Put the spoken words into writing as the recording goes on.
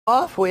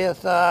Off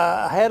with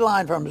a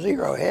headline from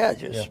Zero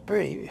Hedge. It's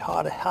pretty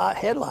hot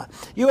headline.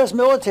 U.S.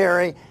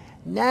 military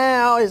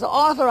now is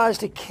authorized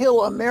to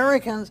kill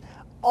Americans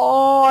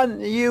on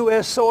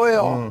U.S.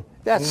 soil.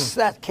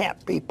 That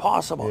can't be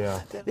possible. Yeah.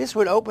 This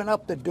would open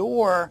up the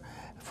door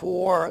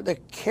for the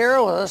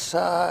careless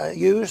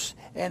use,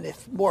 and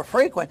if more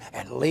frequent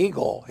and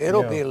legal.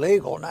 It'll be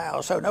legal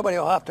now, so nobody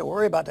will have to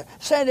worry about that.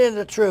 Send in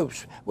the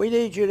troops. We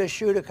need you to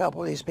shoot a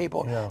couple of these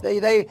people.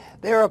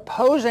 They're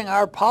opposing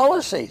our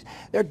policies.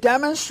 They're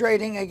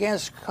demonstrating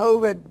against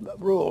COVID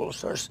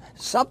rules. There's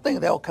something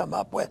they'll come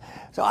up with.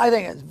 So I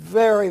think it's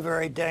very,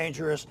 very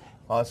dangerous.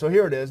 So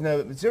here it is.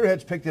 Now, Zero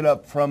Hedge picked it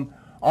up from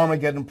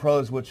Armageddon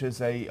Pros, which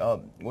is a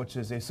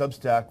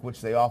Substack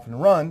which they often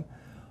run.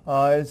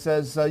 It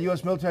says,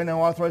 U.S. military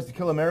now authorized to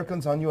kill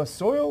Americans on U.S.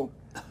 soil.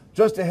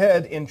 Just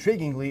ahead,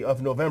 intriguingly,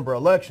 of November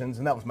elections,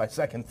 and that was my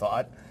second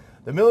thought,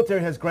 the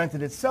military has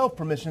granted itself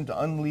permission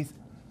to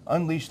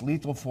unleash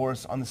lethal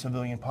force on the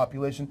civilian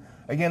population.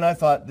 Again, I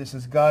thought this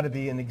has got to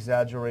be an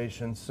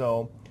exaggeration,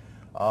 so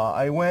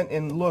I went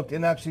and looked,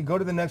 and actually go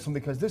to the next one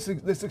because this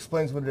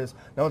explains what it is.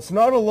 Now, it's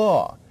not a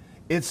law.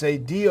 It's a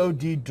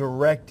DOD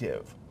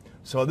directive.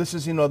 So this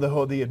is,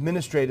 the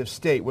administrative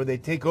state where they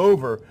take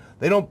over.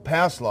 They don't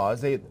pass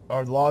laws. They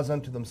are laws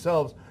unto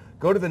themselves.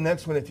 Go to the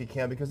next one if you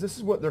can, because this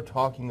is what they're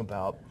talking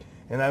about.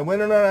 And I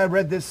went and I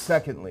read this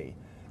secondly,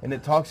 and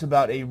it talks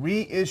about a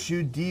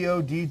reissued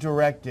DOD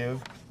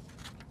directive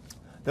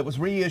that was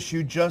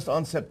reissued just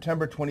on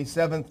September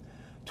 27th,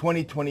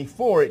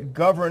 2024. It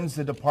governs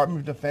the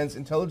Department of Defense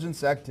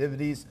intelligence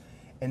activities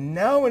and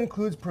now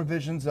includes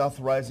provisions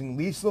authorizing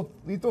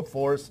lethal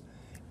force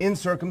in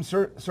certain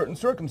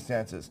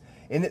circumstances.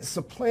 And it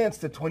supplants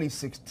the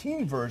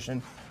 2016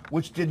 version,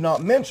 which did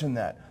not mention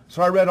that.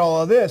 So I read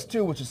all of this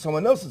too, which is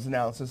someone else's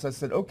analysis. I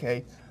said,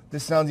 okay,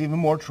 this sounds even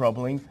more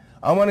troubling.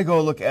 I want to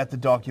go look at the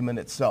document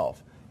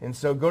itself. And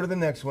so go to the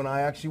next one. I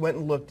actually went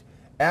and looked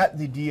at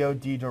the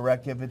DOD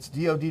directive. It's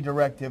DOD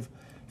Directive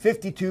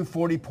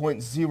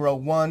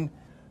 5240.01.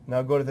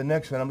 Now go to the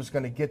next one. I'm just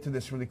going to get to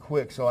this really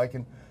quick so I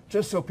can,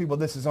 just so people,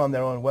 this is on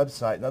their own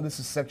website. Now this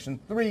is section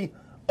 3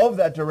 of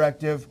that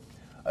directive.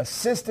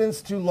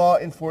 Assistance to law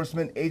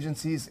enforcement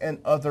agencies and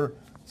other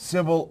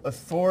civil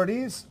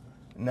authorities.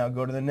 Now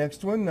go to the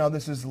next one. Now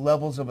this is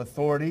levels of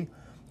authority.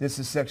 This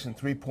is section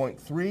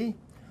 3.3.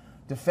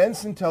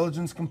 Defense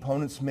intelligence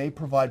components may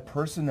provide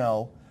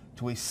personnel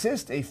to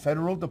assist a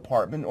federal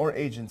department or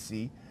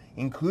agency,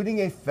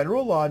 including a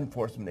federal law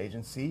enforcement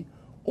agency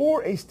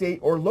or a state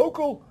or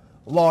local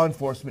law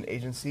enforcement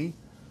agency,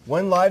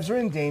 when lives are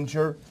in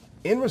danger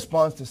in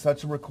response to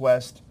such a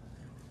request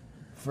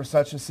for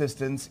such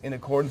assistance in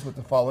accordance with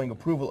the following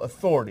approval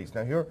authorities.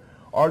 Now here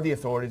are the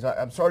authorities.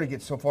 I'm sorry to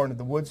get so far into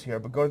the woods here,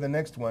 but go to the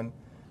next one.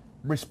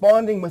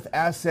 Responding with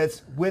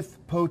assets with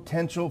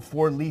potential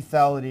for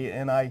lethality,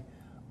 and I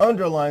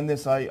underlined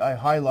this, I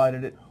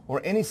highlighted it,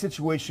 or any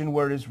situation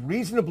where it is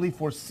reasonably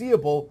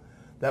foreseeable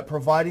that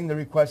providing the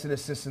requested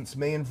assistance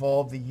may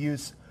involve the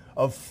use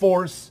of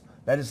force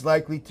that is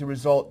likely to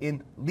result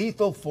in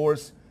lethal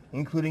force,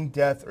 including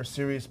death or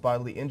serious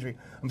bodily injury.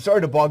 I'm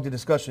sorry to bog the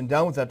discussion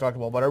down with that, Dr.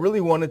 Wall, but I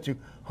really wanted to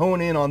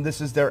hone in on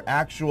this is their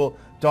actual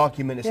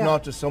document. It's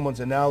not just someone's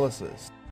analysis.